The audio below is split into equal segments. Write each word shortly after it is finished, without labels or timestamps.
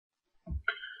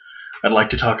I'd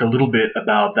like to talk a little bit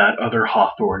about that other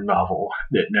Hawthorne novel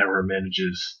that never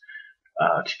manages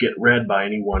to get read by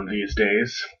anyone these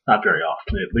days, not very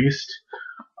often at least.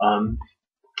 Um,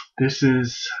 this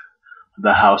is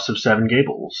The House of Seven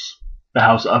Gables, The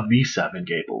House of the Seven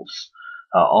Gables,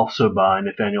 also by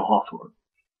Nathaniel Hawthorne.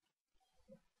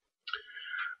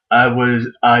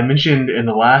 I mentioned in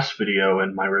the last video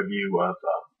in my review of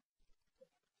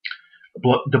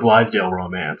the Blithedale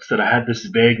romance that I had this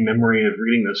vague memory of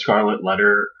reading The Scarlet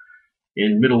Letter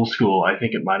in middle school, I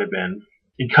think it might have been,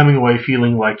 and coming away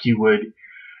feeling like you would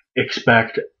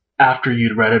expect after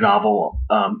you'd read a novel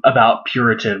about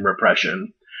Puritan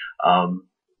repression,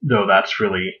 though that's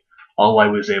really all I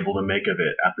was able to make of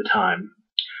it at the time.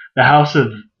 The House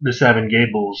of the Seven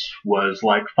Gables was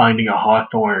like finding a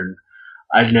Hawthorne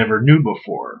I'd never knew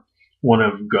before, one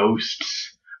of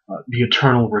ghosts, the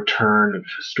eternal return of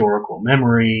historical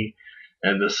memory,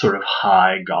 and this sort of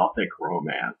high Gothic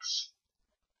romance.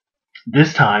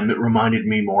 This time it reminded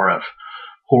me more of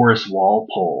Horace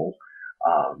Walpole,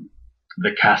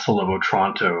 The Castle of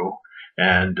Otranto,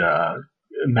 and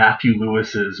Matthew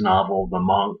Lewis's novel The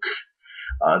Monk,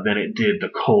 than it did the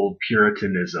cold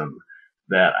Puritanism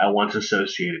that I once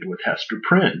associated with Hester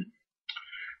Prynne.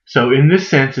 So in this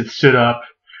sense, it stood up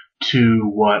to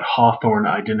what Hawthorne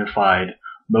identified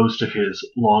most of his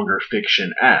longer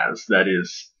fiction as, that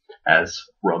is, as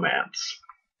romance.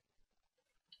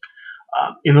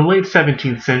 In the late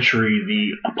 17th century,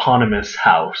 the eponymous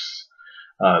house,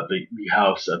 the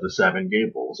House of the Seven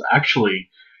Gables, actually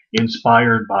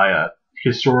inspired by a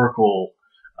historical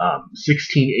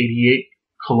 1688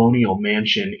 colonial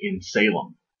mansion in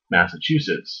Salem,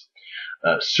 Massachusetts,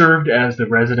 served as the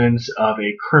residence of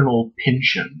a Colonel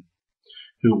Pynchon,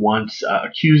 who once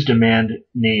accused a man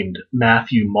named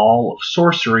Matthew Mall of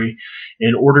sorcery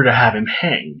in order to have him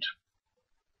hanged,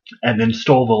 and then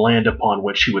stole the land upon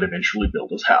which he would eventually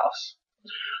build his house.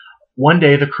 One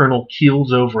day the colonel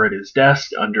keels over at his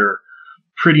desk under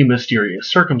pretty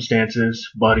mysterious circumstances,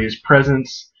 but his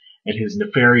presence and his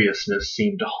nefariousness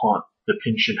seem to haunt the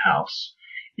Pynchon house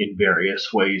in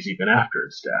various ways even after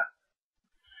his death.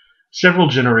 Several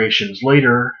generations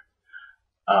later,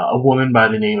 a woman by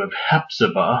the name of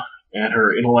Hepzibah and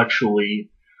her intellectually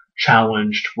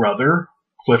challenged brother,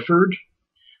 Clifford,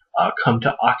 come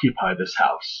to occupy this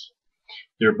house.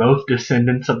 They're both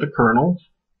descendants of the colonel,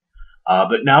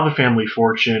 but now the family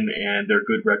fortune and their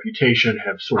good reputation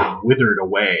have sort of withered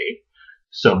away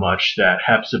so much that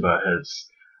Hepzibah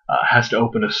has to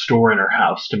open a store in her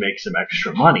house to make some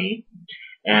extra money,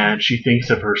 and she thinks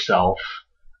of herself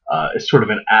as sort of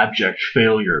an abject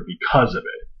failure because of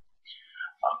it.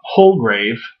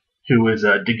 Holgrave, who is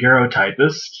a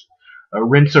daguerreotypist,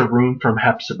 rents a room from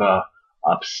Hepzibah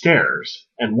upstairs,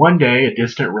 and one day a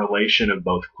distant relation of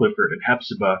both Clifford and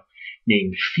Hepzibah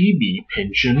named Phoebe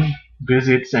Pynchon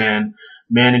visits and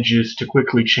manages to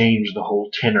quickly change the whole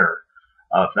tenor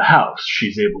of the house.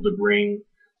 She's able to bring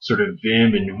sort of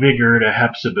vim and vigor to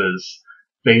Hepzibah's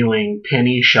failing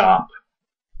penny shop,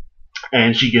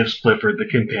 and she gives Clifford the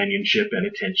companionship and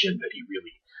attention that he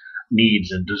really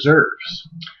needs and deserves.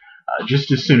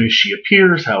 Just as soon as she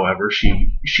appears, however,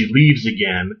 she leaves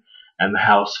again, and the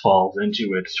house falls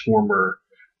into its former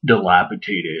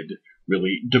dilapidated,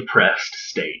 really depressed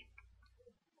state.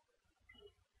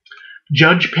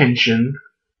 Judge Pynchon,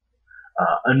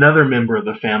 another member of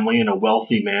the family and a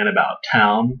wealthy man about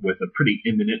town with a pretty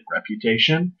eminent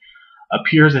reputation,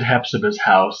 appears at Hepzibah's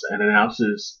house and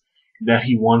announces that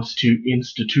he wants to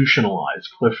institutionalize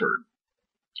Clifford.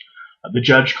 The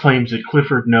judge claims that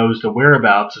Clifford knows the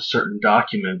whereabouts of certain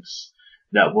documents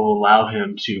that will allow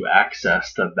him to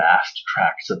access the vast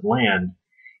tracts of land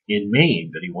in Maine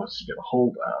that he wants to get a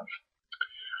hold of.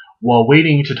 While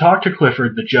waiting to talk to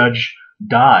Clifford, the judge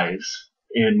dies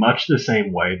in much the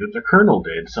same way that the colonel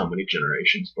did so many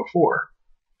generations before.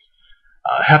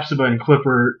 Hepzibah and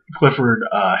Clifford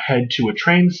head to a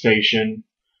train station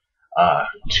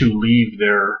to leave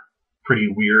their pretty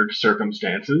weird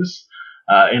circumstances.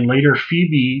 And later,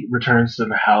 Phoebe returns to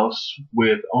the house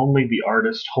with only the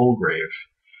artist Holgrave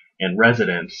in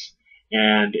residence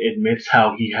and admits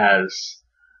how he has,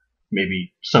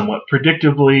 maybe somewhat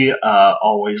predictably,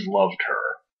 always loved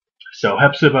her. So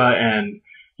Hepzibah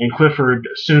and Clifford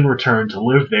soon return to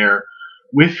live there,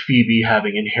 with Phoebe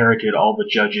having inherited all the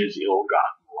judge's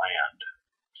ill-gotten land.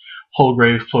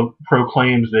 Holgrave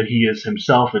proclaims that he is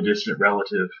himself a distant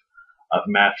relative of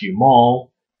Matthew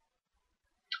Mall,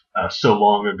 so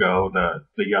long ago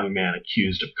the young man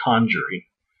accused of conjuring.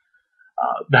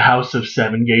 The House of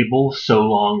Seven Gables, so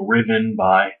long riven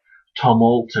by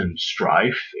tumult and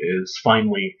strife, is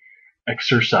finally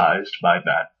exorcised by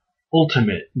that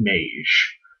ultimate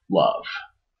mage, love.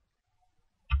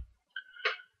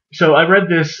 So I read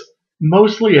this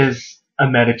mostly as a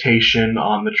meditation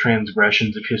on the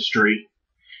transgressions of history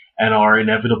and our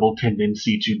inevitable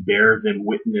tendency to bear them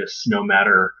witness no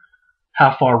matter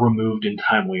how far removed in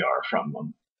time we are from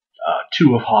them.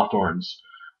 Two of Hawthorne's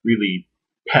really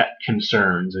pet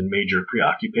concerns and major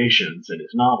preoccupations in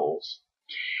his novels.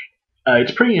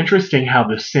 It's pretty interesting how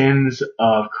the sins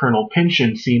of Colonel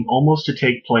Pynchon seem almost to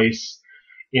take place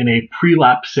in a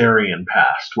prelapsarian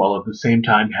past, while at the same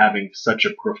time having such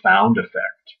a profound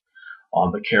effect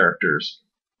on the characters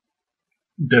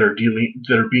that are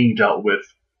being dealt with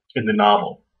in the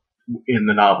novel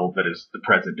that is the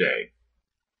present day.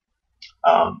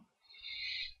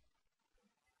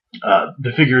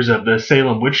 The figures of the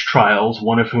Salem witch trials,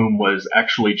 one of whom was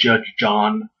actually Judge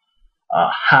John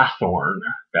Hawthorne,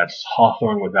 that's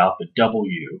Hawthorne without the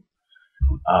W,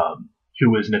 who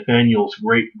was Nathaniel's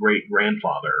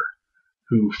great-great-grandfather,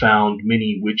 who found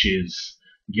many witches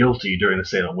guilty during the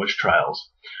Salem witch trials.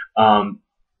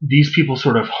 These people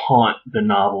sort of haunt the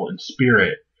novel in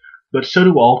spirit, but so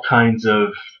do all kinds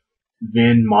of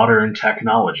then modern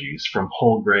technologies, from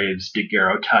Holgrave's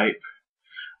daguerreotype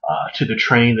to the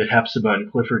train that Hepzibah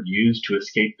and Clifford used to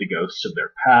escape the ghosts of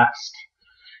their past.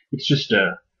 It's just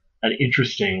an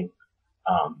interesting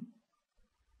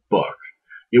book.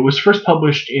 It was first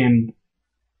published in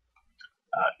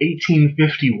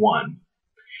 1851,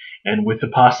 and with the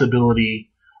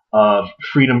possibility of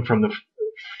freedom from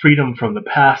the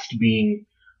past being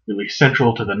really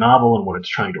central to the novel and what it's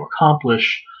trying to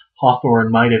accomplish,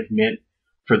 Hawthorne might have meant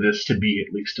for this to be,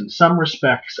 at least in some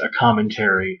respects, a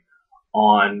commentary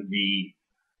on the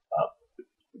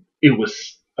it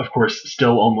was, of course,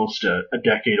 still almost a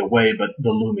decade away, but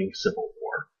the looming Civil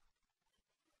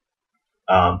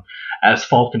War. As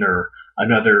Faulkner,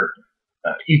 another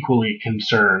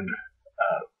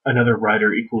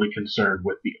writer equally concerned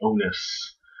with the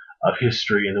onus of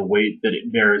history and the weight that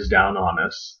it bears down on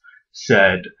us,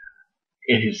 said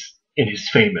in his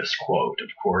famous quote, of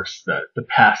course, that the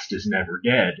past is never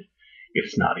dead,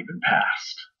 it's not even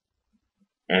past.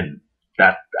 And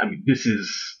that, I mean, this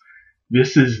is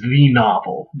the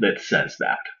novel that says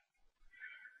that.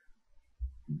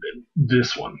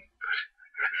 This one.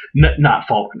 Not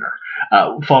Faulkner.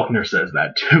 Faulkner says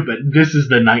that too, but this is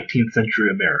the 19th century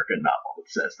American novel that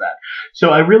says that.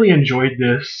 So I really enjoyed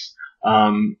this.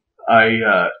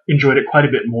 I enjoyed it quite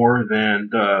a bit more than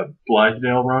the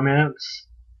Blithedale romance.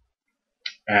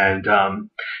 And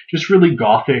just really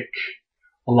gothic,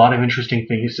 a lot of interesting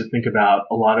things to think about,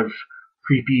 a lot of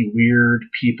creepy, weird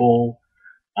people.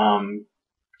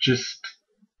 Just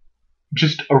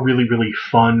a really, really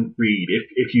fun read.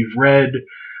 If you've read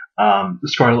The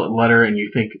Scarlet Letter and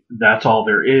you think that's all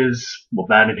there is, well,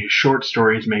 that and his short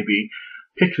stories maybe,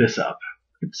 pick this up.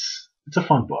 It's a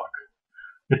fun book.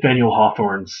 Nathaniel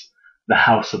Hawthorne's The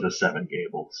House of the Seven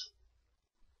Gables.